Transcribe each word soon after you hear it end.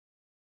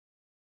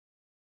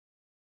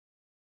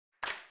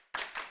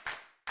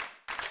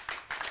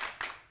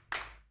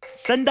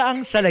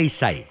Sandaang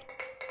Salaysay,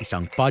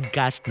 isang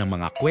podcast ng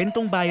mga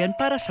kwentong bayan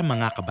para sa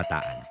mga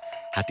kabataan.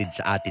 Hatid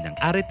sa atin ng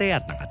Arete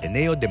at ng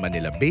Ateneo de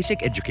Manila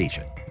Basic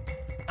Education.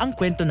 Ang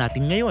kwento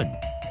natin ngayon,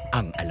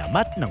 ang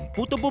alamat ng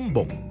Puto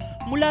Bumbong,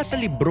 mula sa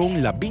librong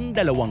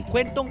 12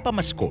 kwentong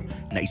pamasko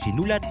na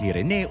isinulat ni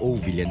Rene O.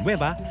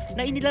 Villanueva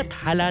na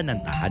inilathala ng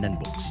Tahanan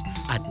Books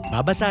at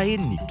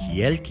babasahin ni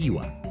Kiel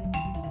Kiwa.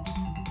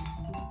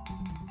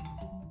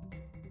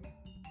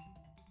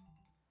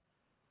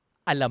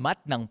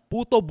 Alamat ng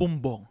Puto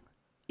Bumbong,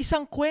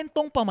 isang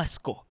kwentong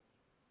pamasko.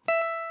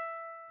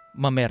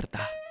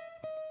 Mamerta.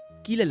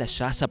 Kilala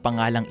siya sa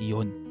pangalang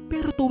iyon.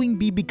 Pero tuwing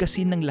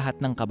bibigkasin ng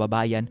lahat ng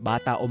kababayan,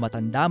 bata o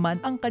matanda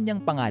man ang kanyang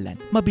pangalan,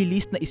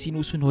 mabilis na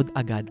isinusunod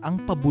agad ang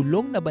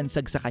pabulong na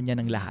bansag sa kanya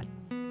ng lahat.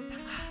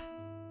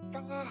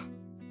 Tanga.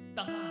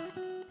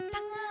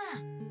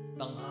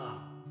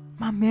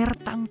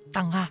 Mamertang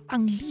tanga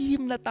ang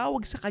lihim na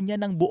tawag sa kanya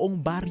ng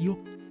buong baryo.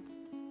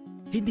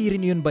 Hindi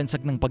rin yun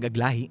bansag ng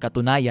pag-aglahi,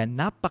 katunayan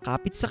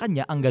napakapit sa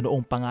kanya ang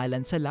ganoong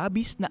pangalan sa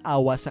labis na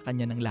awa sa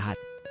kanya ng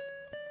lahat.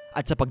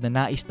 At sa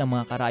pagnanais ng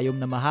mga karayom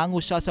na mahango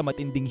siya sa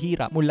matinding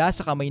hirap mula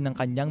sa kamay ng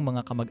kanyang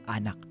mga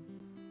kamag-anak.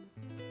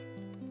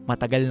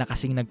 Matagal na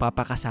kasing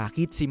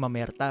nagpapakasakit si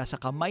Mamerta sa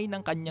kamay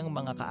ng kanyang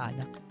mga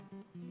kaanak.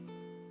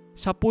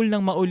 Sa pool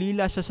ng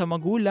maulila siya sa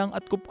magulang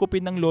at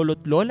kupkupin ng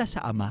lolo't lola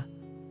sa ama,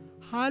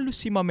 halos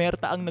si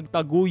Mamerta ang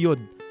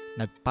nagtaguyod,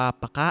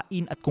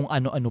 nagpapakain at kung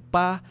ano-ano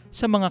pa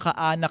sa mga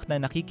kaanak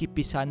na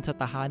nakikipisan sa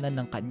tahanan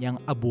ng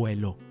kanyang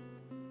abuelo.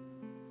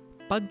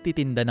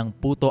 Pagtitinda ng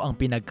puto ang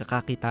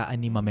pinagkakakitaan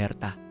ni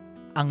Mamerta,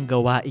 ang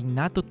gawaing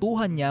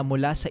natutuhan niya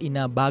mula sa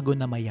ina bago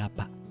na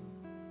mayapa.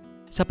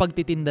 Sa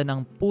pagtitinda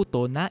ng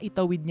puto,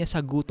 naitawid niya sa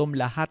gutom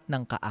lahat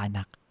ng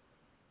kaanak.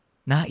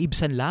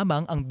 Naibsan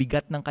lamang ang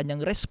bigat ng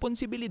kanyang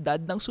responsibilidad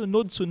ng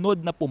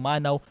sunod-sunod na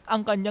pumanaw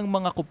ang kanyang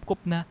mga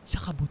kupkup na sa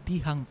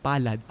kabutihang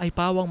palad ay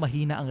pawang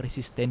mahina ang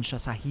resistensya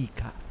sa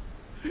hika.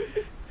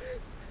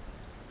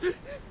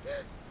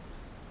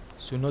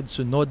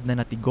 Sunod-sunod na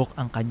natigok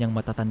ang kanyang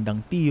matatandang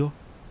tiyo,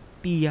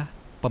 tiya,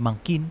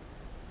 pamangkin,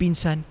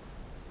 pinsan,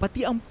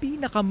 pati ang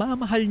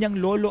pinakamamahal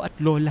niyang lolo at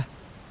lola.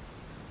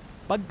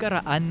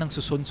 Pagkaraan ng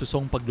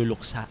suson-susong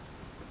pagluluksa,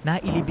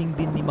 nailibing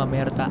din ni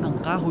Mamerta ang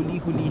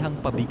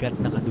kahuli-hulihang pabigat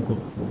na kadugo.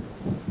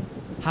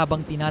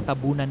 Habang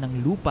tinatabunan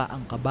ng lupa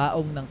ang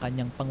kabaong ng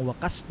kanyang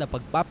pangwakas na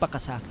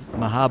pagpapakasakit,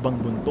 mahabang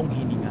buntong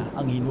hininga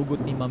ang hinugot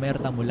ni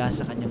Mamerta mula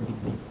sa kanyang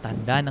dibdib.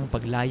 Tanda ng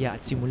paglaya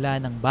at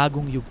simula ng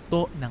bagong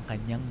yugto ng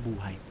kanyang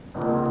buhay.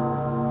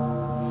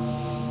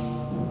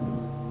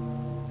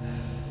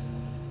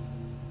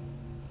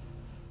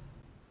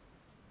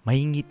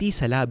 May ngiti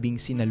sa labing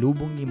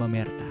sinalubong ni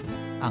Mamerta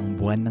ang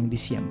buwan ng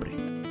Disyembre.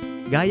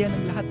 Gaya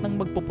ng lahat ng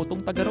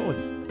magpuputong taga roon.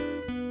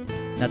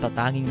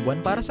 Natatanging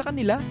buwan para sa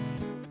kanila,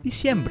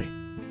 Disyembre.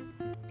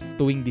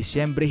 Tuwing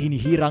Disyembre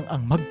hinihirang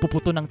ang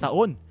magpuputo ng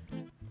taon.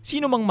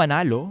 Sino mang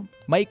manalo,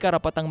 may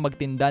karapatang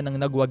magtinda ng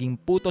nagwaging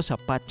puto sa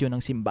patio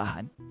ng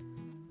simbahan.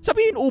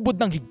 Sabihin ubod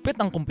ng higpit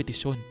ang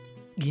kompetisyon.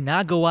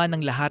 Ginagawa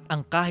ng lahat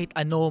ang kahit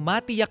ano,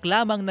 matiyak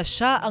lamang na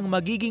siya ang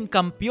magiging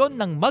kampyon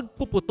ng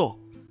magpuputo.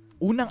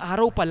 Unang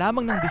araw pa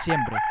lamang ng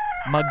Disyembre,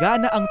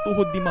 magana ang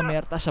tuhod ni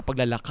Mamerta sa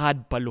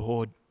paglalakad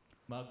paluhod.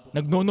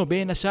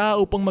 Nagnonobena siya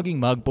upang maging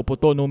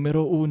magpuputo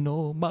numero 1,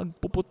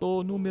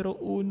 magpuputo numero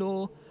 1,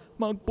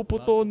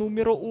 magpuputo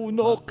numero 1.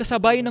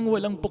 Kasabay ng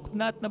walang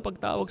puknat na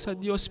pagtawag sa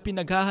Diyos,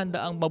 pinaghahanda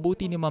ang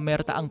mabuti ni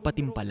Mamerta ang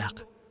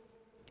patimpalak.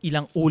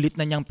 Ilang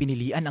ulit na niyang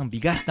pinilian ang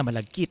bigas na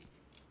malagkit.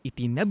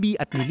 Itinabi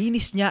at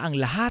nilinis niya ang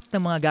lahat ng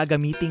mga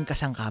gagamiting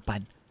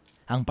kasangkapan.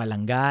 Ang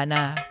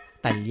palanggana,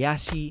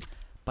 talyasi,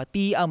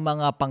 pati ang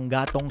mga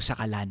panggatong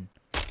sakalan.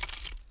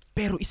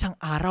 Pero isang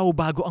araw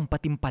bago ang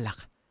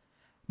patimpalak,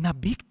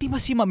 nabiktima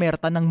si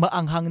Mamerta ng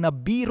maanghang na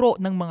biro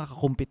ng mga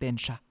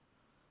kakumpetensya.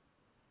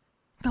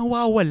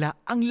 Nawawala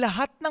ang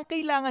lahat ng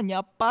kailangan niya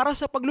para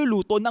sa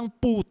pagluluto ng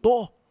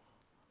puto.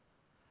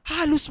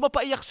 Halos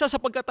mapaiyak siya sa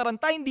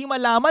pagkataranta, hindi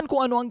malaman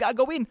kung ano ang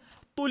gagawin.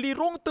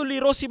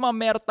 Tulirong-tuliro si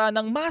Mamerta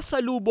nang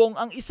masalubong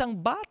ang isang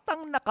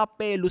batang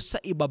nakapelos sa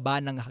ibaba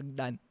ng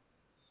hagdan.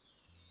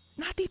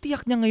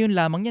 Natitiyak niya ngayon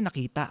lamang niya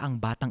nakita ang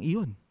batang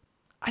iyon.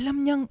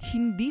 Alam niyang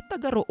hindi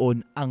taga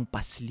roon ang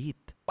paslit.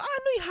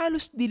 Paano'y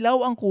halos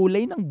dilaw ang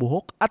kulay ng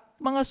buhok at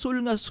mga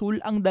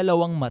sul-nga-sul ang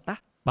dalawang mata?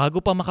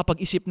 Bago pa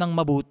makapag-isip ng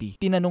mabuti,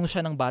 tinanong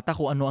siya ng bata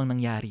kung ano ang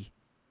nangyari.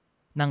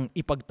 Nang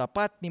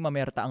ipagtapat ni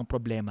Mamerta ang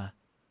problema,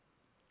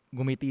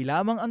 gumiti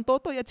lamang ang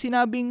totoy at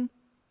sinabing,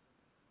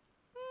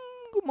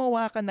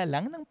 gumawa ka na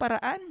lang ng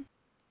paraan.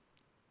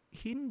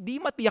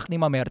 Hindi matiyak ni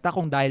Mamerta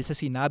kung dahil sa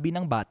sinabi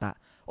ng bata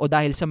o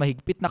dahil sa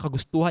mahigpit na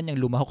kagustuhan niyang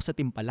lumahok sa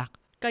timpalak.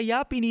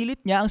 Kaya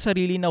pinilit niya ang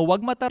sarili na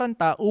huwag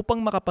mataranta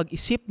upang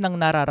makapag-isip ng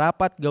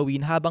nararapat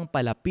gawin habang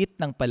palapit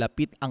ng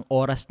palapit ang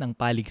oras ng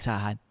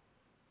paligsahan.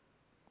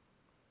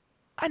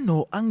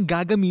 Ano ang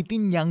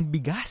gagamitin niyang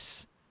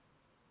bigas?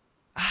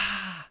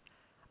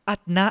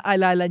 At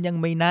naalala niyang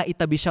may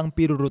naitabi siyang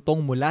pirurutong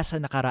mula sa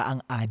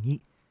nakaraang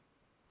ani.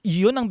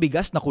 Iyon ang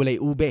bigas na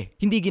kulay ube,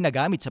 hindi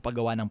ginagamit sa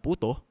paggawa ng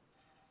puto.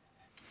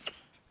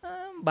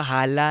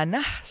 Bahala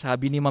na,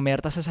 sabi ni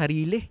Mamerta sa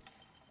sarili.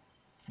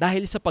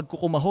 Dahil sa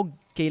pagkukumahog,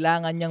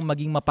 kailangan niyang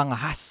maging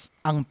mapangahas.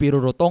 Ang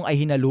pirurotong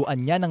ay hinaluan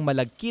niya ng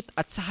malagkit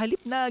at sa halip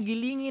na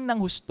gilingin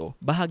ng husto,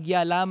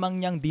 bahagya lamang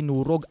niyang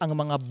dinurog ang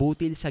mga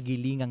butil sa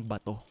gilingang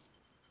bato.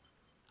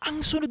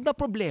 Ang sunod na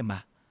problema,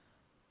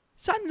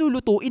 saan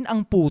lulutuin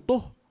ang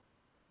puto?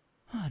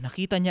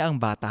 Nakita niya ang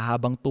bata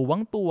habang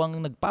tuwang-tuwang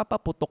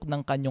nagpapaputok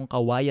ng kanyang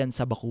kawayan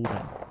sa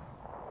bakuran.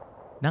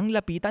 Nang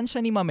lapitan siya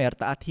ni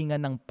Mamerta at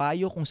hingan ng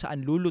payo kung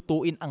saan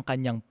lulutuin ang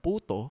kanyang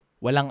puto,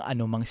 walang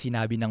anumang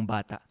sinabi ng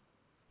bata.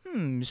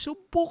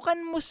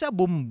 Subukan mo sa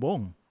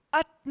bumbong.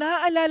 At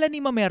naaalala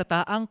ni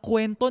Mamerta ang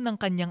kwento ng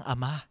kanyang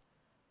ama.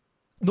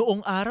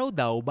 Noong araw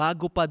daw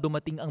bago pa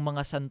dumating ang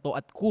mga santo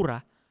at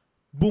kura,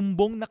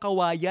 bumbong na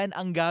kawayan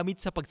ang gamit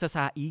sa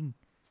pagsasaing.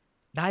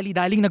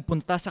 Dali-daling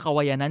nagpunta sa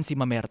kawayanan si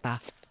Mamerta.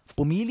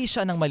 Pumili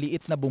siya ng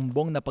maliit na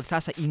bumbong na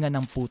pagsasaingan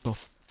ng puto.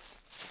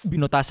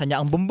 Binutasan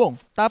niya ang bumbong,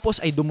 tapos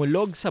ay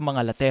dumulog sa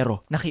mga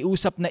latero.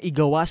 Nakiusap na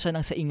igawa siya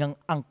ng saingang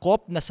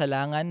angkop na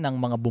salangan ng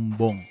mga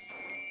bumbong.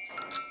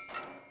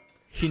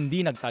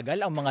 Hindi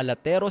nagtagal ang mga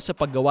latero sa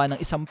paggawa ng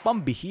isang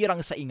pambihirang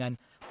saingan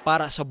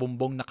para sa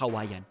bumbong na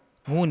kawayan.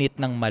 Ngunit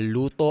nang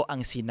maluto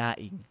ang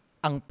sinaing,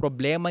 ang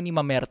problema ni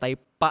Mamerta ay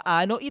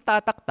paano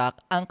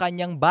itataktak ang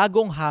kanyang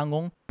bagong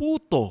hangong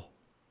puto.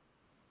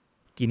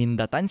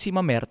 Kinindatan si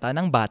Mamerta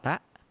ng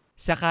bata,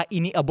 saka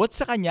iniabot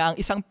sa kanya ang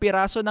isang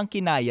piraso ng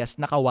kinayas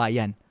na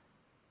kawayan.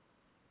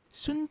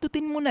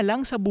 Sundutin mo na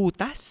lang sa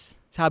butas,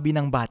 sabi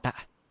ng bata.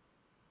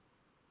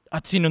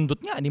 At sinundot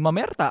niya ni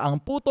Mamerta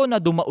ang puto na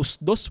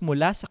dumausdos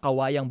mula sa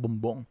kawayang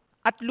bumbong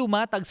at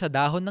lumatag sa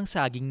dahon ng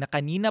saging na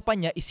kanina pa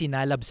niya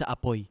isinalab sa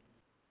apoy.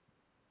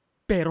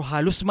 Pero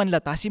halos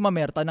manlata si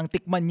Mamerta nang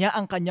tikman niya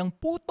ang kanyang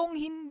putong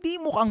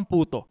hindi mukhang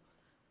puto.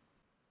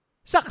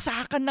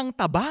 Saksakan ng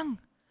tabang.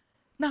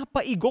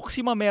 Napaigok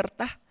si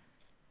Mamerta.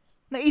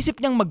 Naisip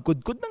niyang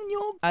magkudkod ng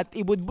niyog at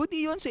ibudbud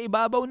iyon sa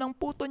ibabaw ng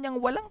puto niyang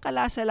walang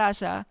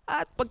kalasa-lasa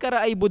at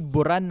pagkaraay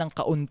budburan ng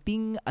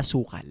kaunting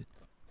asukal.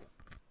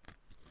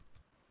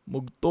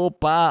 Mugto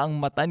pa ang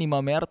mata ni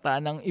Mamerta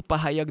nang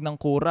ipahayag ng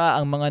kura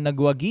ang mga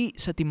nagwagi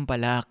sa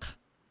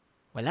timpalak.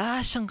 Wala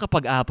siyang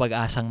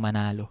kapag-apag-asang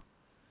manalo.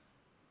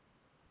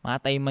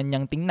 Matay man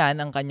niyang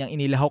tingnan ang kanyang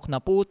inilahok na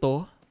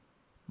puto,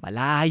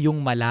 malayong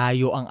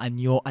malayo ang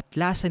anyo at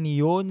lasa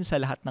niyon sa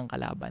lahat ng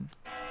kalaban.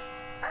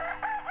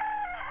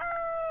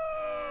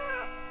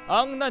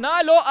 Ang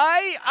nanalo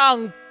ay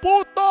ang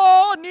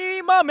puto ni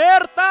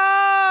Mamerta!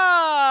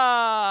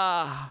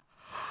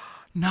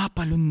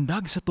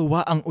 Napalundag sa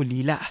tuwa ang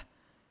ulila.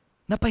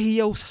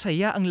 Napahiyaw sa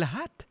saya ang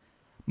lahat.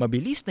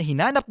 Mabilis na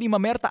hinanap ni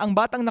Mamerta ang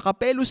batang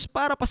nakapelos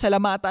para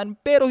pasalamatan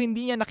pero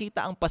hindi niya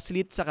nakita ang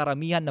paslit sa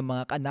karamihan ng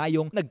mga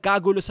kanayong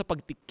nagkagulo sa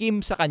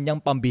pagtikim sa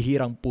kanyang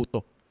pambihirang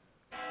puto.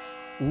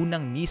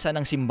 Unang misa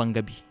ng simbang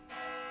gabi.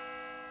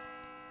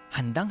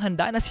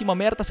 Handang-handa na si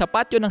Mamerta sa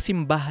patio ng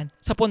simbahan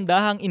sa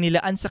pondahang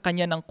inilaan sa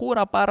kanya ng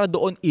kura para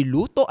doon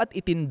iluto at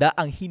itinda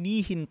ang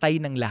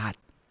hinihintay ng lahat.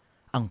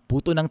 Ang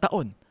puto ng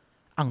taon,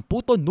 ang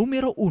puto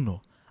numero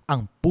 1,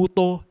 ang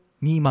puto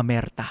ni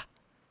Mamerta.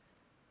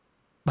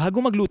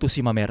 Bago magluto si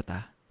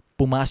Mamerta,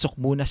 pumasok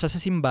muna siya sa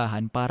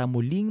simbahan para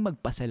muling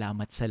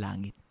magpasalamat sa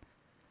langit.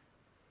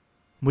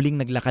 Muling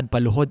naglakad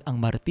paluhod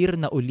ang martir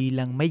na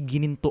ulilang may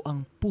gininto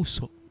ang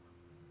puso.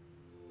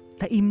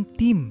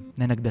 Taimtim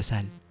na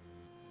nagdasal.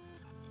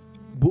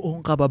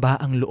 Buong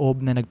kababaang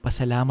loob na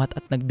nagpasalamat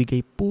at nagbigay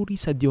puri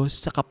sa Diyos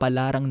sa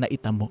kapalarang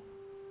naitamo.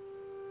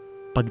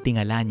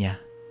 Pagtingala niya,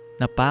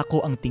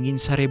 napako ang tingin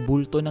sa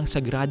rebulto ng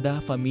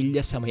Sagrada Familia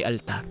sa may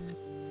altar.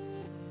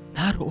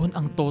 Naroon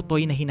ang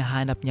totoy na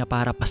hinahanap niya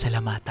para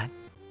pasalamatan.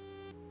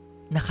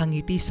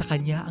 Nakangiti sa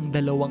kanya ang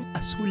dalawang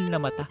asul na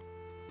mata.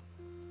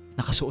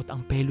 Nakasuot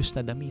ang pelos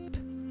na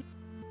damit.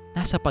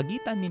 Nasa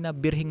pagitan ni na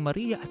Birheng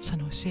Maria at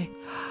San Jose.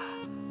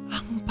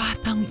 Ang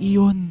batang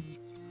iyon.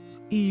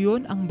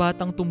 Iyon ang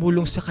batang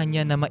tumulong sa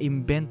kanya na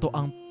maimbento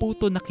ang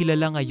puto na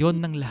kilala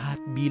ngayon ng lahat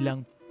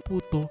bilang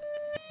puto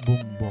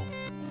bumbong.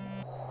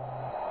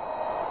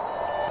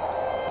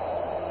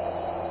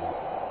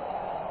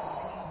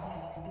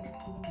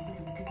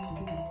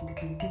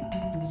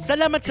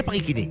 Salamat sa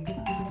pakikinig.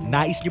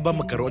 Nais nyo ba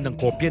magkaroon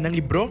ng kopya ng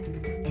libro?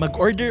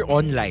 Mag-order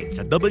online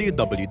sa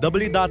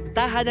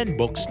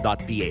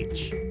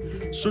www.tahananbooks.ph.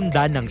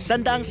 Sundan ng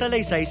sandaang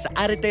salaysay sa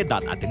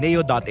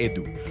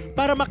arete.ateneo.edu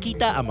para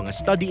makita ang mga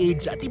study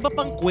aids at iba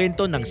pang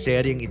kwento ng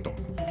seryeng ito.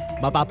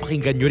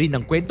 Mapapakinggan nyo rin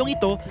ang kwentong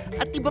ito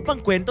at iba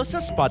pang kwento sa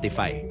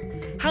Spotify.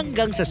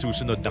 Hanggang sa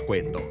susunod na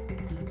kwento.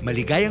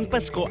 Maligayang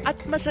Pasko at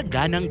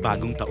masaganang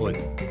bagong taon.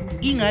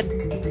 Ingat!